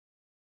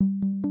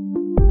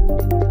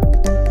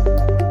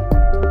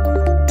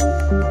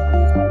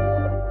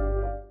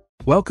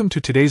Welcome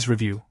to today's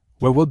review,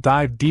 where we'll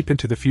dive deep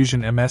into the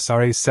Fusion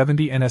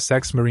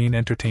MS-RA70NSX marine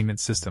entertainment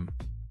system.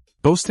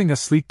 Boasting a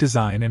sleek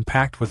design and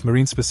packed with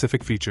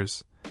marine-specific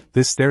features,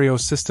 this stereo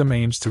system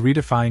aims to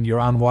redefine your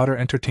on-water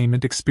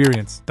entertainment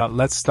experience.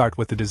 Let's start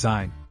with the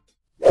design.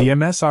 The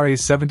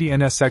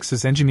MS-RA70NSX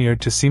is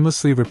engineered to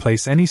seamlessly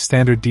replace any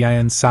standard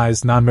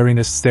DIN-sized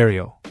non-marinist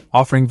stereo,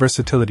 offering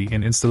versatility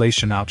in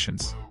installation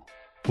options.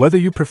 Whether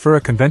you prefer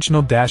a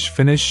conventional dash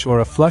finish or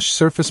a flush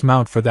surface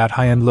mount for that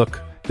high-end look,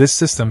 this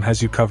system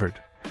has you covered.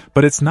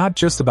 But it's not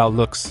just about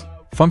looks,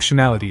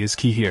 functionality is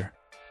key here.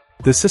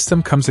 The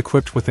system comes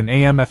equipped with an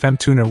AM/FM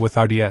tuner with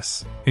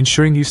RDS,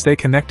 ensuring you stay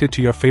connected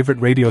to your favorite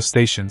radio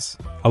stations,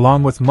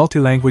 along with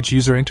multi-language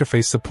user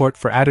interface support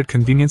for added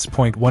convenience.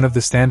 One of the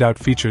standout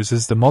features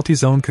is the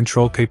multi-zone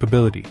control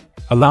capability,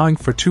 allowing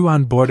for 2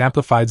 onboard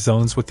amplified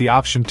zones with the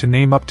option to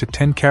name up to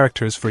 10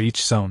 characters for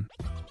each zone.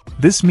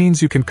 This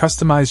means you can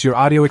customize your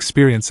audio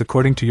experience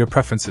according to your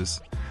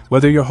preferences,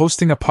 whether you're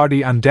hosting a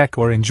party on deck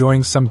or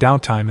enjoying some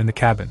downtime in the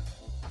cabin.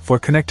 For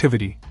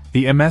connectivity,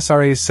 the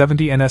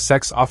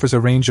MS-RA70NSX offers a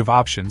range of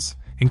options,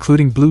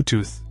 including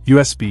Bluetooth,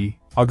 USB,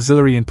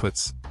 auxiliary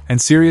inputs, and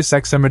Sirius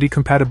XM radio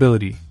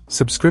compatibility,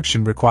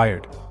 subscription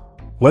required.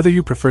 Whether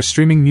you prefer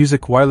streaming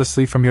music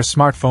wirelessly from your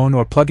smartphone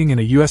or plugging in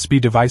a USB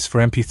device for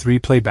MP3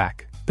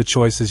 playback, the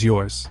choice is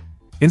yours.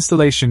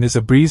 Installation is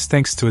a breeze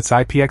thanks to its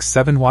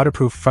IPX7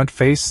 waterproof front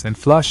face and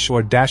flush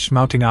or dash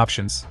mounting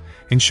options,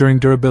 ensuring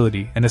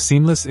durability and a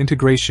seamless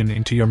integration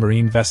into your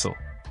marine vessel.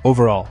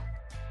 Overall,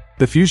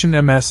 the Fusion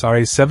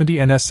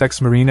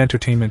MS-RA70NSX marine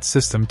entertainment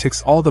system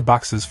ticks all the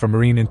boxes for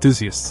marine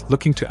enthusiasts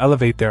looking to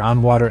elevate their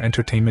on-water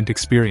entertainment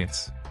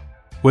experience.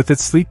 With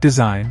its sleek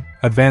design,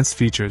 advanced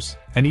features,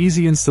 and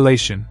easy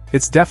installation,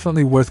 it's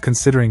definitely worth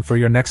considering for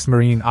your next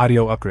marine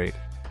audio upgrade.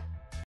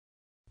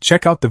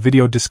 Check out the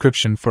video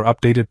description for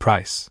updated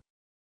price.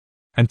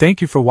 And thank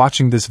you for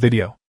watching this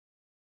video.